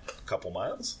 A couple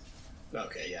miles?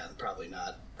 Okay, yeah, probably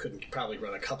not. Couldn't probably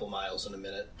run a couple miles in a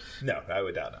minute. No, I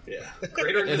would doubt it. Yeah.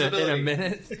 Greater In a invisibility.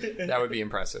 minute, that would be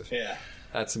impressive. Yeah.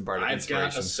 That's some bardic I've got a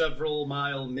inspiration. several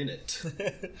mile minute.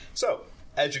 So,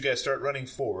 as you guys start running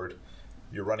forward,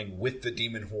 you're running with the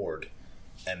demon horde,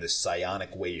 and this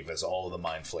psionic wave as all of the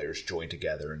Mind Flayers join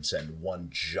together and send one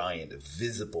giant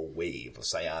visible wave of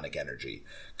psionic energy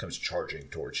comes charging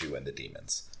towards you and the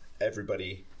demons.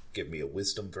 Everybody give me a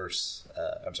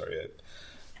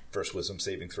first wisdom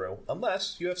saving throw,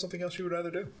 unless you have something else you would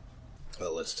rather do.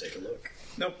 Well, let's take a look.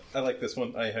 Nope, I like this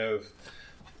one. I have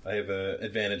an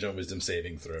advantage on wisdom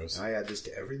saving throws. I add this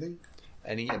to everything?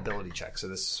 Any ability check, so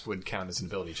this would count as an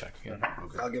ability check. Yeah.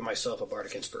 I'll give myself a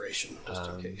bardic inspiration, just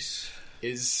in case.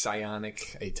 Is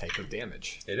psionic a type of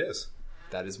damage? It is.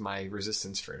 That is my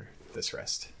resistance for this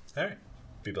rest. All right.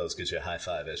 Bebubs gives you a high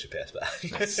five as you pass by.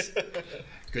 Nice.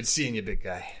 Good seeing you, big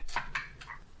guy.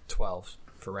 12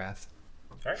 for Wrath.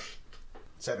 All right.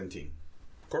 17.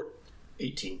 Court.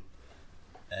 18.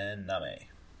 And Name.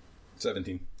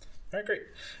 17. All right, great.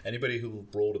 Anybody who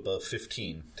rolled above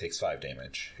 15 takes 5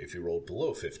 damage. If you rolled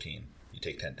below 15, you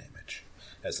take 10 damage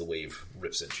as the wave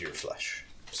rips into your flesh.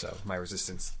 So my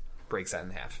resistance breaks that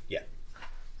in half. Yeah.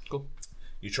 Cool.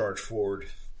 You charge forward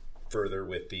further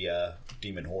with the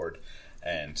demon horde,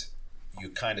 and you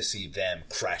kind of see them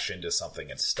crash into something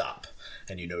and stop.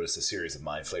 And you notice a series of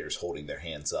mind flayers holding their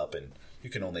hands up, and you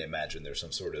can only imagine there's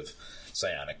some sort of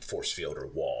psionic force field or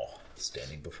wall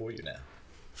standing before you now.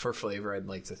 For flavor, I'd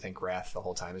like to think Wrath the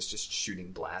whole time is just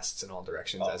shooting blasts in all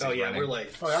directions as Oh he's yeah, running. we're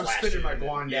like. I'm spinning my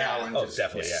wand Yeah. now and Oh, just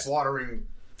definitely, yeah. slaughtering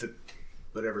the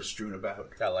whatever's strewn about.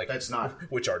 I like That's not.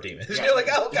 which are demons. You're like,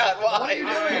 oh god,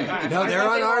 why? No, they're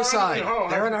on our side. Oh,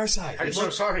 They're on our side. I'm so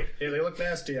sorry. Yeah, they look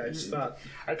nasty. I just thought.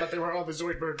 I thought they were all the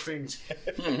Zoidberg things.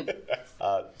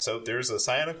 So there's a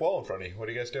psionic wall in front of you. What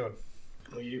are you guys doing?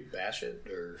 Will you bash it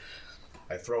or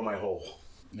I throw my hole.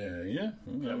 Yeah.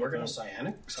 work on a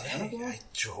psionic? Wall? I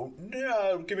don't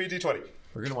know. Give me a d20.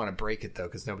 We're going to want to break it, though,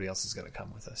 because nobody else is going to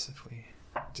come with us if we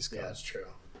just go Yeah, that's true.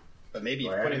 But maybe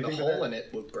Do I add putting the anything to hole that? in it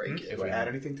would break it. Do I add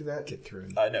anything to that? get through.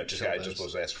 No, just I just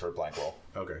was asked for a blank roll.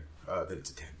 Okay. Then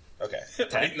it's a 10. Okay.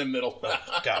 Right in the middle.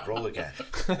 God, roll again.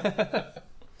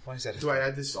 Why is that? Do I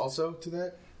add this also to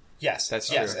that? Yes,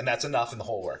 That's yes, true. and that's enough, and the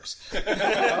whole works. Does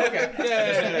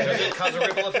it cause a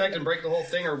ripple effect and break the whole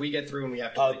thing, or we get through and we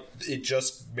have to? It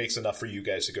just makes enough for you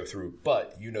guys to go through,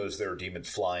 but you notice there are demons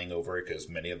flying over it because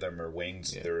many of them are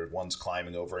wings. Yeah. There are ones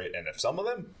climbing over it, and if some of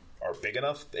them are big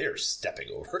enough, they are stepping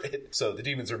over it. So the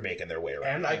demons are making their way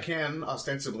around. And I can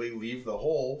ostensibly leave the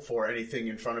hole for anything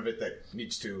in front of it that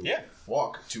needs to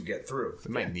walk to get through.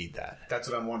 We might need that. That's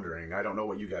what I'm wondering. I don't know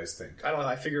what you guys think. I don't know.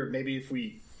 I figured maybe if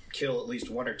we kill at least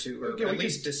one or two, or Yeah, we at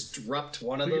least disrupt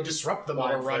one of We them could disrupt the while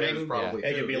we're mind flayers, running. probably.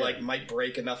 It too, could be yeah. like might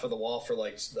break enough of the wall for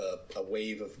like a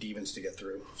wave of demons to get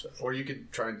through. So. Or you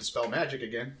could try and dispel magic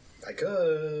again. I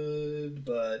could,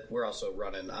 but we're also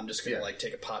running. I'm just gonna Yeah. like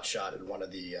take a pot shot at one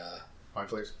of the Mind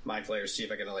flayers. mind flayers, see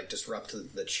if I can like disrupt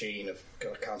the chain of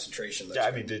concentration. That's Yeah,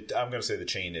 I mean, I'm going to say the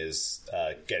chain is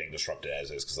getting disrupted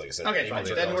as is because, like I said, okay, the fine.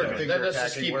 demons are Then going we're to- good. think Then we're let's just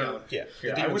attacking keep where- going. Yeah,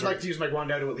 Yeah, I would like to use my wand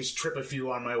now to at least trip a few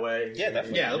on my way. Yeah,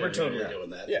 definitely. Yeah, we're totally yeah.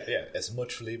 doing that. yeah. As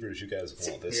much flavor as you guys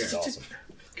want. This is awesome.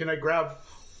 Can I grab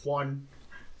one?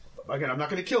 Again, I'm not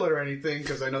going to kill it or anything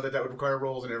because I know that would require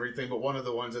rolls and everything. But one of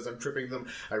the ones, as I'm tripping them,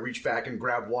 I reach back and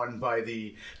grab one by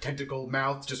the tentacle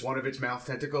mouth, just one of its mouth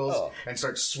tentacles, and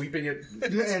start sweeping it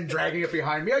and dragging it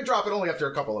behind me. I drop it only after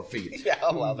a couple of feet. Yeah,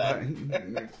 I love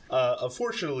that.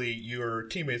 Unfortunately, your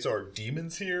teammates are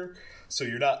demons here, so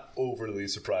you're not overly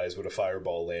surprised when a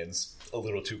fireball lands a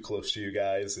little too close to you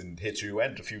guys and hits you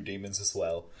and a few demons as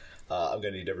well. I'm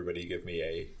going to need everybody to give me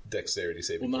a dexterity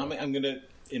saving Well, throw. Name, I'm gonna.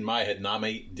 In my head,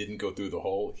 Name didn't go through the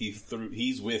hole. He's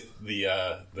with the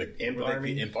Imp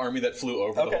army? the imp army that flew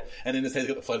over the Okay. hole, and in his head, he's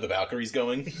got the flight of the Valkyries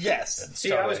going. Yes.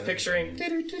 See, I was picturing.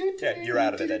 Yeah, you're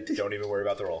out of it. Ed. Don't even worry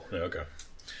about the roll. Okay,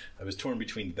 I was torn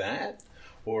between that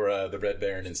or the Red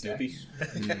Baron and Snoopy.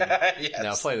 Yes.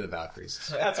 Now, Flight of the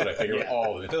Valkyries. That's what I figured.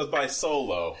 All of it. It was by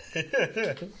Solo.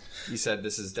 You said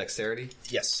this is dexterity?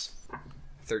 Yes.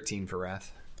 13 for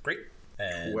Wrath. Great.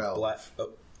 And Well- black.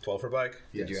 Oh, 12 for black.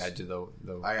 Yes. Did you add to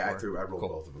the I four? rolled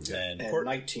both of them. Yeah. And And Court,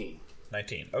 19.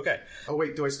 19. Okay. Oh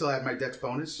wait, do I still have my dex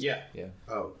bonus? Yeah. Yeah.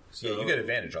 Oh, so Yeah, you get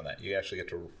advantage on that. You actually get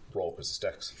to roll because it's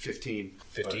dex. 15.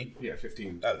 15? Yeah,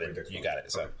 15. Oh, then you got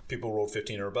it. So people rolled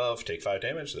 15 or above take 5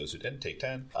 damage. Those who didn't take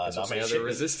 10. Any Nomination- other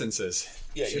resistances?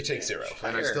 Yeah, you take 0.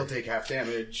 And I still take half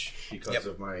damage because Yep.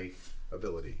 of my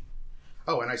ability.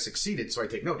 Oh, and I succeeded, so I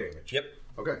take no damage. Yep.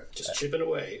 Okay. Just chipping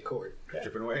away at court.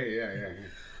 Chipping away, yeah.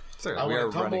 Certainly, I we are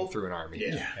wanna tumble. running through an army.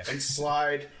 Yeah. And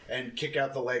slide and kick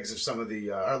out the legs of some of the,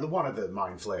 one of the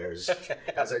mind flayers.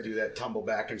 As I do that, tumble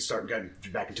back and start getting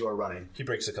back into our running. He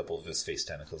breaks a couple of his face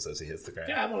tentacles as he hits the ground.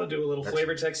 Yeah, I want to do a little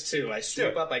flavor text too. I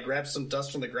swoop it. up, I grab some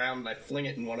dust from the ground, and I fling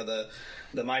it in one of the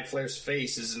Mind Flayer's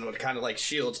faces, and with kind of like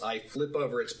shields, I flip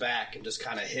over its back and just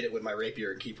kind of hit it with my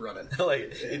rapier and keep running.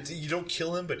 You don't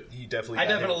kill him, but you definitely I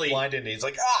got him definitely- blinded, and he's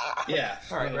like, ah! Yeah.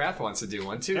 All right, Wrath wants to do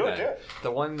one too. Do it, then. do it.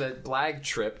 The one that Blag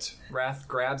tripped, Wrath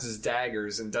grabs his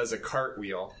daggers and does a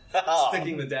cartwheel,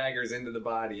 sticking the daggers into the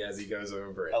body as he goes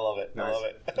over it. I love it. I love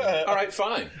it. All right,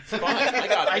 fine. I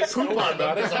got it. I poop on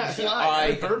them as I'm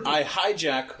flying. I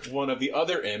hijack one of the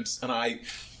other imps and I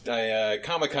I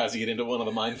kamikaze it into one of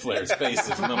the mind flayer's faces,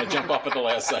 and I'm going to jump off at the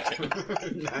last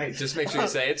second. Nice. Just make sure you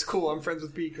say, it's cool, I'm friends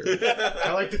with Beaker.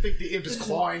 I like to think the imp is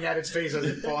clawing at its face as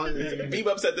it falls.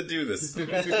 Bebop's had to do this.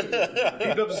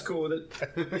 Bebop's cool with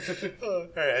it.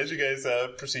 Alright, as you guys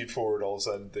proceed forward, all of a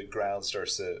sudden the ground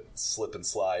starts to slip and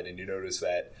slide, and you notice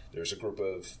that there's a group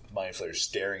of mind flayers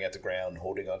staring at the ground,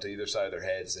 holding onto either side of their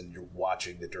heads, and you're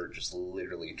watching the dirt just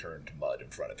literally turn to mud in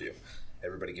front of you.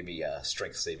 Everybody give me a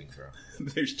strength saving throw.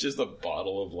 There's just a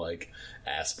bottle of,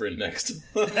 aspirin next to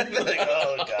Like,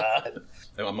 oh, God.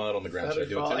 I'm not on the ground. Should I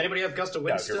do it too? Anybody have gust of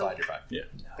wind No, still? you're fine. Yeah.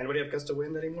 Anybody have gust of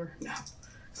wind anymore? No.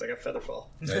 Because I got featherfall.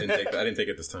 I didn't take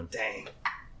it this time. Dang.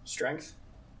 Strength?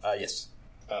 Yes.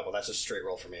 Well, that's a straight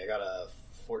roll for me. I got a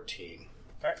 14.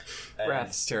 Alright.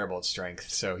 Wrath's terrible at strength,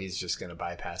 so he's just going to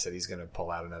bypass it. He's going to pull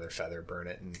out another feather, burn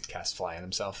it, and cast fly on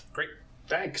himself. Great.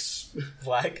 Thanks.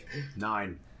 Flag.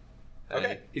 9.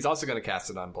 Okay. He's also going to cast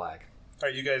it on Black.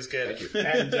 Alright, you guys get it.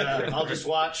 And I'll just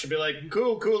watch and be like,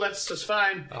 cool, that's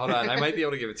fine. Hold on, I might be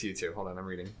able to give it to you too. Hold on, I'm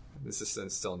reading. This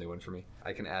is still a new one for me.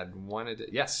 I can add one.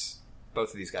 Yes,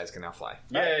 both of these guys can now fly.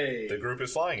 Yay. The group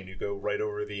is flying, and you go right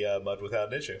over the mud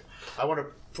without an issue. I want to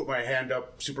put my hand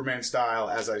up Superman style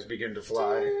as I begin to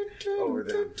fly over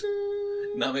them.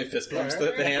 Nami fist bumps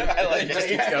the hand. I like it. Just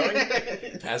keeps going.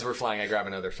 As we're flying, I grab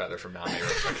another feather from Nami.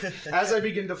 As I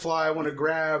begin to fly, I want to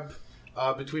grab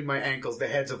between my ankles the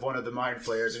heads of one of the mind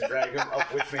flayers and drag him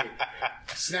up with me.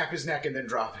 Snap his neck and then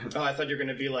drop him. Oh, I thought you were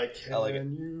going to be like, I like it.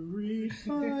 can you read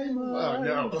my mind? Oh,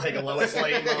 no. Like a Lois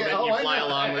Lane moment, you fly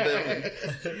along with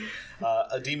it.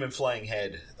 A demon flying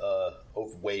head,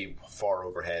 way far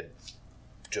overhead,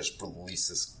 just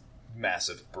releases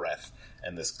massive breath,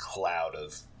 and this cloud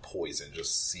of poison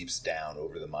just seeps down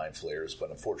over the mind flayers, but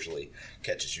unfortunately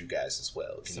catches you guys as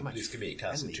well. Can you please give me a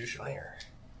constitution roll?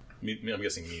 I'm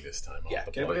guessing me this time. Yeah.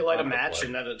 Can anybody light a match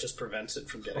and then it just prevents it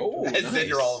from getting... Oh, And then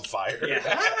you're all on fire.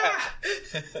 Yeah.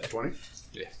 20?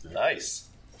 Nice.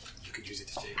 You could use it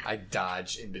to take... I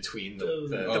dodge in between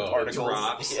the particles.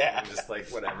 drops. Yeah. And just like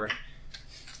whatever.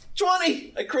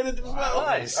 20! I critted as well.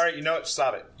 Nice. All right, you know what?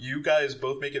 Stop it. You guys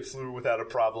both make it through without a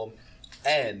problem,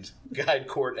 and guide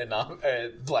Court and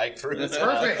Black through. That's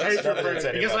perfect. None of it's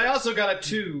any Because better. I also got a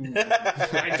 2.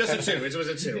 Just a 2. It was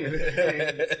a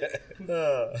 2.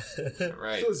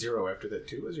 Right. Still 0 after that,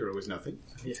 too. A 0 was nothing.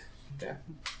 Yeah.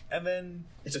 And then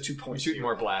It's a 2 point. Shooting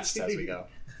more blasts as we go.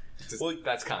 Just, Well,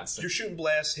 that's constant. you're shooting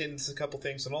blasts, hitting a couple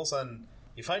things, and all of a sudden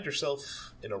you find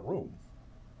yourself in a room.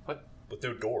 What? With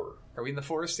no door. Are we in the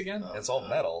forest again? And it's all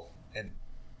metal, and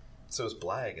so is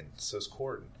Blag, and so is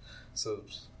Cord, and so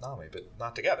is Nami, but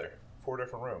not together. 4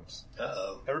 different rooms.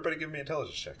 Uh-oh. Everybody give me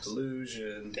intelligence checks.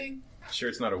 Illusion. Ding. Sure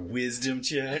it's not a wisdom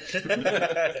check?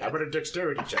 How about a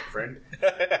dexterity check, friend?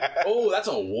 Oh, that's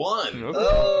a 1.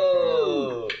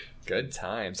 Oh! Good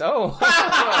times. Oh!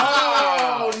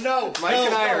 Oh, no. Mike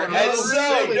and I are And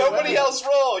so, nobody else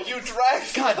roll. You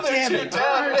dragged the other damn two it.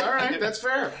 down. All right, that's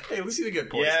fair. Hey, at least you did good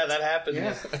points. Yeah, that happened.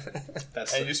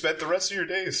 That's And you spent the rest of your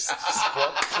days just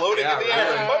floating Yeah, in the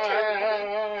air.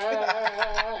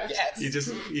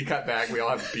 Yes. You cut back. We all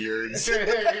have beards.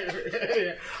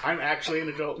 I'm actually an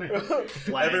adult now.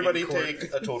 Everybody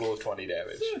take a total of 20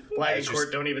 damage. Black and As you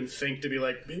Court don't even think to be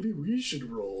like, maybe we should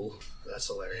roll. That's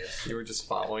hilarious. You were just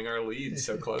following our lead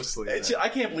so closely. I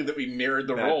can't believe that we mirrored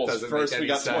the That rolls. doesn't First make we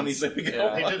any got 20, sense. then we go.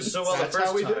 Yeah. They did so well That's the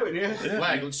first how we time. do it, yeah.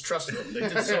 Flag, let's trust them. They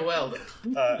did so well.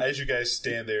 As you guys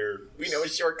stand there, We know a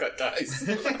shortcut, guys.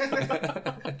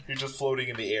 you're just floating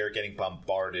in the air, getting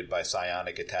bombarded by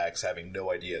psionic attacks, having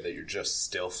no idea that you're just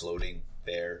still floating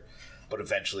there. But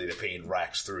eventually the pain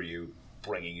racks through you,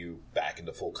 bringing you back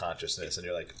into full consciousness, and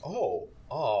you're like, oh.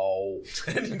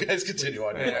 And you guys continue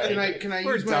on your way. Can I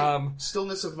We're use dumb. my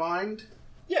stillness of mind?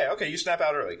 Yeah, okay, you snap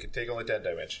out early. You can take only 10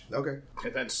 damage. Okay.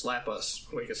 And then slap us.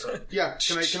 Wake us up. Yeah,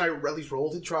 can I at least roll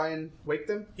to try and wake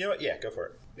them? You know what? Yeah, go for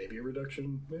it. Maybe a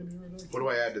reduction. Maybe a reduction. What do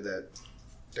I add to that?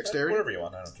 Dexterity? Whatever you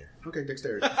want, I don't care. Okay,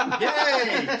 dexterity.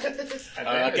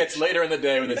 Yay! It gets later in the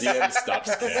day when the DM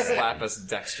stops caring. Slap us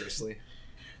dexterously.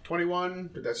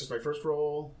 21, but that's just my first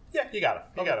roll. Yeah, you got him.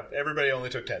 You got him. Everybody only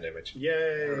took 10 damage.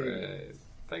 Yay! Alright.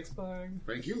 Thanks, Bug.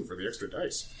 Thank you for the extra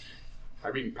dice.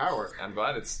 I mean, power. I'm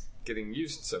glad it's getting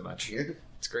used so much. Yeah.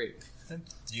 It's great.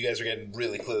 You guys are getting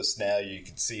really close now. You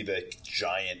can see the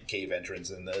giant cave entrance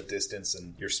in the distance,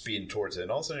 and you're speeding towards it.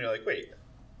 And all of a sudden, you're like, wait,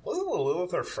 wasn't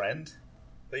Lilith our friend?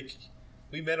 Like,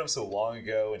 we met him so long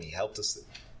ago, and he helped us. And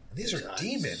these are Nice.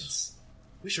 demons.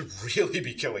 We should really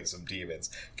be killing some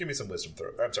demons. Give me some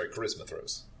charisma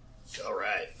throws. All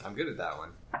right. I'm good at that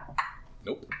one.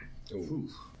 Nope. Ooh.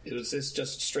 Is this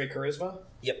just straight charisma?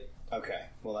 Yep. Okay.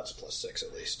 Well, that's a +6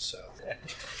 at least, so. All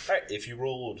right, if you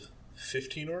rolled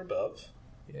 15 or above,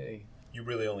 Yay. you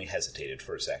really only hesitated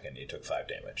for a second. You took 5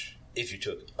 damage. If you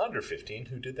took under 15,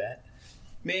 who did that?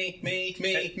 Me. Just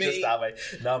Name.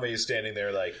 Name is standing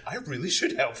there like, I really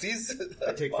should help these.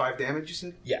 I take 5 damage, you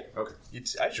said? Yeah. Okay.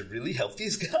 I should really help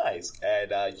these guys.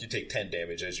 And you take 10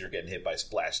 damage as you're getting hit by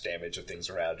splash damage of things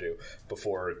around you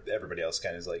before everybody else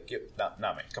kind of is like, yep,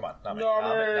 Name, come on, Name.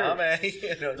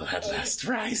 You know, At last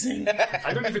rising.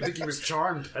 I don't even think he was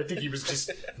charmed. I think he was just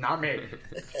not me.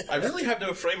 I really have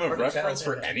no frame of reference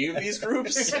for any of these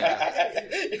groups.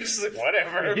 You're just like,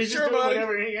 whatever. He's Sure, just doing bud.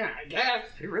 whatever he got. Yeah.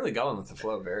 You're really going with the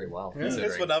flow very well.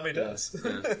 That's what Name does.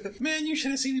 Man, you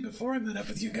should have seen me before I met up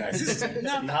with you guys. This is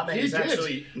not Name He is did.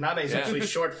 actually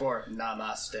short for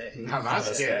Namaste.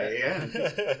 Namaste,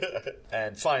 yeah.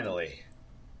 And finally,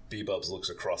 Bebubs looks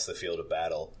across the field of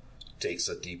battle, takes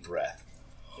a deep breath,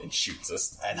 and shoots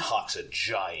us. and hawks a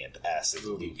giant acid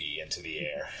loogie into the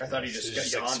air. I thought he just It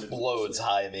got yawned. explodes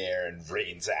high in the air and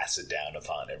rains acid down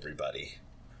upon everybody.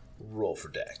 Roll for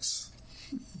dex.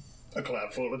 A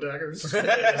cloud full of daggers.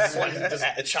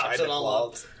 just chops it all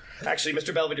up. Actually,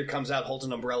 Mr. Belvedere comes out, holds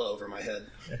an umbrella over my head.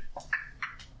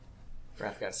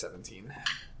 Wrath got 17.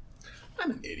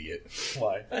 I'm an idiot.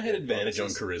 Why? I had advantage on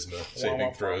charisma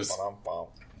saving throws.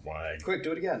 Why? Quick,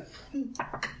 do it again.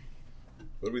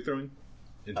 What are we throwing?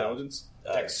 Intelligence?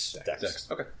 Dex.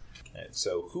 Okay. And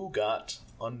so who got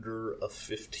under a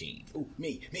 15? Ooh,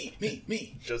 me.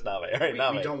 Just Name. All right,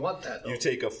 Name. We don't want that, though. You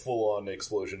take a full-on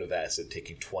explosion of acid,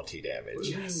 taking 20 damage.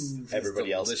 Yes.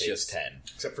 Everybody else delicious. takes 10.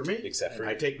 Except for me. Except for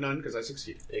I you. take none because I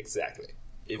succeeded. Exactly.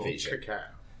 Evasion. Cacao.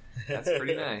 That's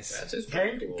pretty nice. That's his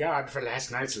Thank God for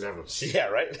last night's levels. Yeah,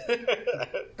 right?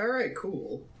 All right,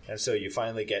 cool. And so you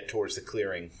finally get towards the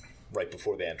clearing right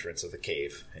before the entrance of the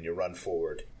cave, and you run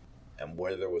forward. And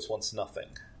where there was once nothing,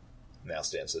 now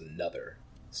stands another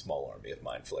small army of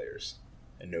mind flayers,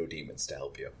 and no demons to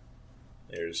help you.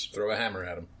 There's Throw a hammer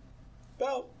at him.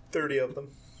 about 30 of them,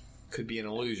 Could be an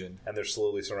illusion. and they're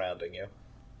slowly surrounding you.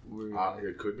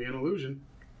 It could be an illusion.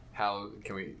 How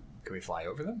can we fly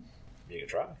over them? You can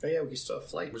try. Oh, yeah, we can still have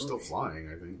flight. We're still flying,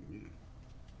 I think. Yeah.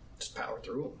 Just power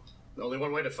through them. Only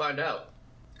one way to find out.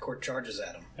 Court charges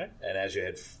at him. Okay. And as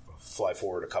you fly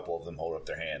forward, a couple of them hold up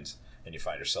their hands, and you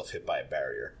find yourself hit by a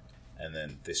barrier. And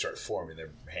then they start forming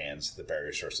their hands. The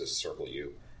barrier starts to circle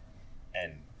you,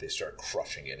 and they start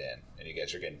crushing it in. And you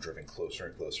guys are getting driven closer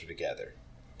and closer together.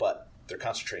 But they're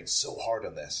concentrating so hard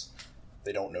on this,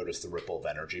 they don't notice the ripple of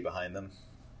energy behind them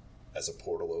as a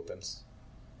portal opens.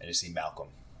 And you see Malcolm,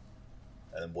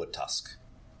 and then Wood Tusk,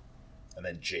 and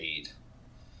then Jade,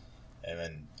 and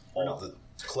then all the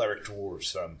cleric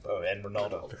dwarves from and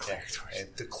Ronaldo. The cleric dwarves. And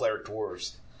the cleric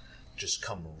dwarves just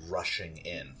come rushing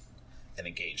in and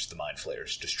engage the mind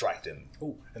flayers, distracting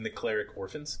Oh, and the cleric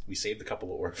orphans? We saved a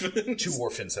couple of orphans. 2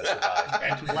 orphans that survived.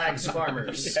 And Black's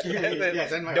farmers.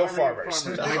 Yes, and my No army of farmers.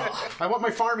 I want my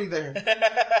farmy there.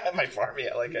 My farm,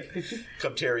 yeah, like it.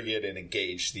 Come tearing in and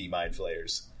engage the mind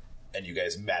flayers, and you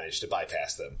guys manage to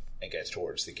bypass them and get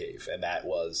towards the cave. And that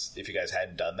was, if you guys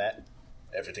hadn't done that,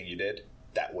 everything you did,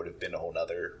 that would have been a whole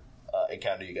nother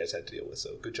encounter you guys had to deal with.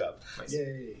 So good job.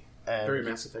 Yay. And, Very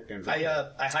Mass Effect. I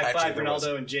high five Actually, there was-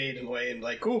 Ronaldo and Jade and Way and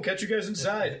like, cool, catch you guys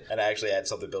inside. and I actually had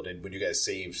something built in when you guys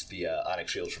saved the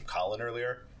Onyx shields from Colin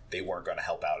earlier. They weren't going to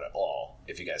help out at all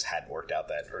if you guys hadn't worked out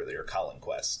that earlier Colin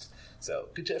quest. So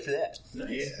good job for that.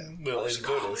 Yeah. Well, in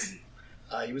bonus.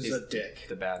 He was a dick.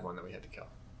 The bad one that we had to kill.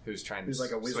 Who's trying to Who's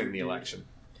like a wizard swing the dude. election.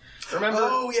 Remember,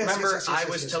 Oh, yes, remember yes, I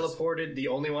was yes. teleported, the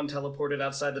only one teleported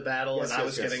outside the battle, Yes, and I yes,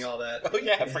 was yes. getting all that. Oh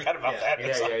yeah, I forgot about Yeah.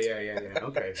 that. Yeah.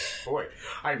 Okay. Boy,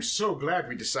 I'm so glad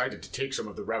we decided to take some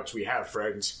of the routes we have,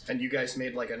 friends. And you guys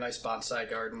made like a nice bonsai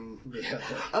garden. Yeah.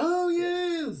 Oh,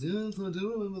 yes. Yes, I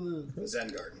do remember that. Zen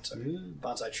garden, sorry.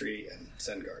 Bonsai tree and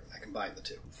Zen garden. I combined the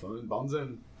two. Fun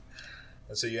bonzen.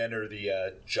 And so you enter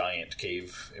the giant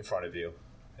cave in front of you,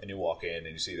 and you walk in, and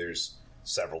you see there's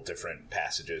several different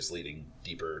passages leading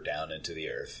deeper down into the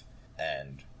earth.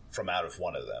 And from out of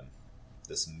one of them,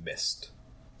 this mist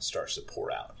starts to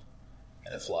pour out,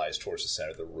 and it flies towards the center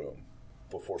of the room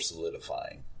before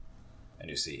solidifying.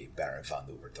 And you see Baron von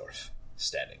Luberdorf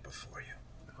standing before you.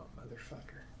 Oh,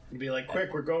 motherfucker. You'd be like,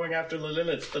 quick, we're going after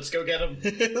Lilith. Let's go get him.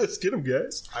 Let's get him,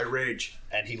 guys. I rage.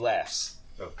 And he laughs.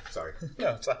 Oh, sorry.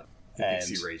 No, it's not. And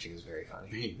DC raging is very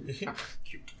funny.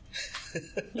 Cute.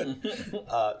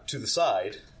 to the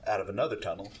side, out of another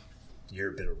tunnel, you hear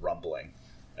a bit of rumbling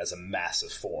as a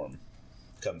massive form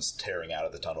comes tearing out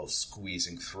of the tunnel,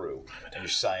 squeezing through. And you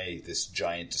see this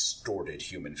giant, distorted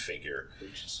human figure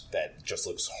that just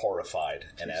looks horrified.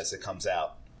 And as it comes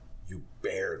out, you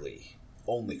barely,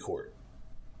 only Court,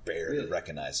 barely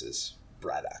recognizes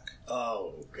Braddock,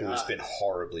 Oh, who has God. been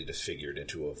horribly disfigured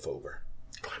into a Foger.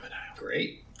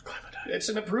 Great. It's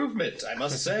an improvement, I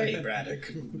must say, Braddock.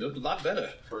 A lot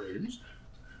better. Brains.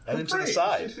 And then to the Great.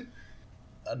 side,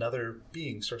 another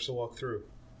being starts to walk through.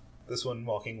 This one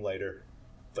walking lighter,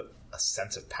 but a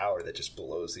sense of power that just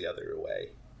blows the other away.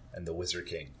 And the Wizard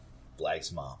King,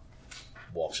 Blag's mom,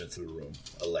 walks into the room,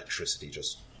 electricity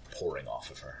just pouring off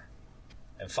of her.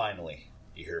 And finally,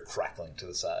 you hear crackling to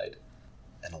the side,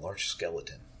 and a large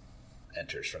skeleton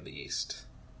enters from the east,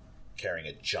 carrying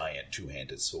a giant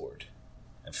two-handed sword.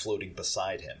 And floating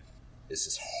beside him is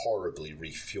this horribly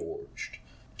reforged,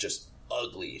 just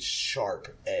ugly,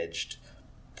 sharp-edged,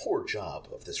 poor job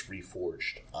of this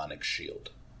reforged onyx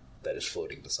shield that is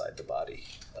floating beside the body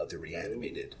of the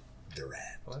reanimated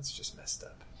Duran. Well, that's just messed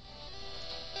up.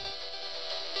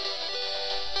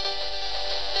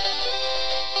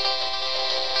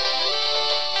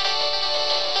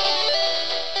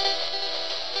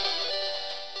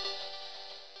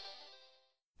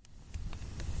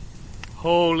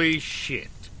 Holy shit.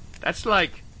 That's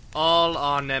like all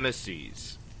our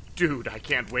nemesis. Dude, I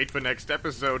can't wait for next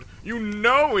episode. You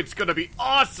know it's gonna be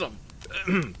awesome!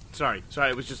 Sorry,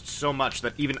 it was just so much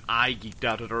that even I geeked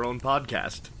out at our own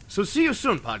podcast. So see you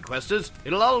soon, Podquesters.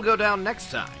 It'll all go down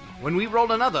next time when we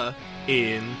roll another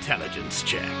intelligence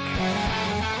check.